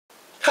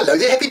Hello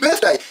there, happy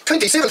birthday!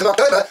 27th of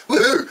October,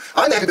 woohoo!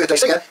 I'm the Happy Birthday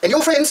Singer, and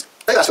your friends,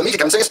 they've asked for me to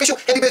come and sing a special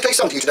happy birthday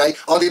song to you today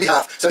on their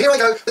behalf. So here I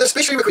go with a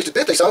specially requested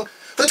birthday song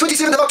for the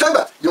 27th of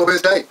October, your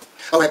birthday.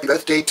 Oh, happy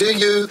birthday to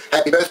you,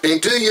 happy birthday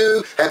to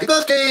you, happy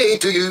birthday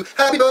to you,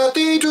 happy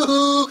birthday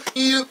to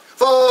you.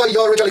 For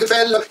you're a jolly good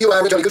fellow, you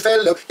are a jolly good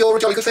fellow, you're a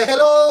jolly good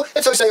fellow,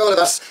 and so say all of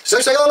us, so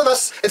say all of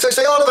us, and so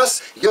say all of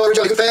us. You're a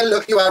jolly good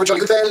fellow, you are a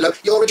jolly good fellow,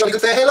 you're a jolly good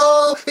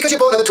fellow, because you're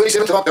born on the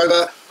 27th of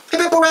October. Hip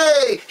hip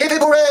hooray! Hip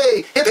hip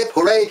hooray! Hip hip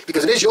hooray!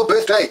 Because it is your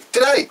birthday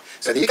today.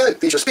 So there you go.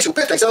 There's your special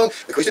birthday song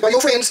requested by your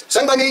friends,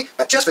 sung by me,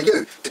 but just for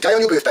you today on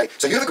your birthday.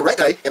 So you have a great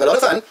day, have a lot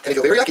of fun, and if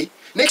you're very lucky,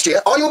 next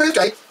year on your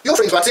birthday, your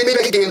friends might send me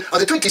back again on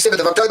the 27th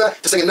of October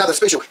to sing another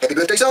special happy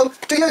birthday song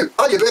to you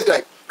on your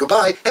birthday.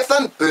 Goodbye. Have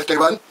fun, birthday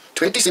one.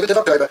 27th of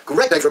October.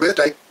 Great day for a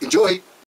birthday. Enjoy.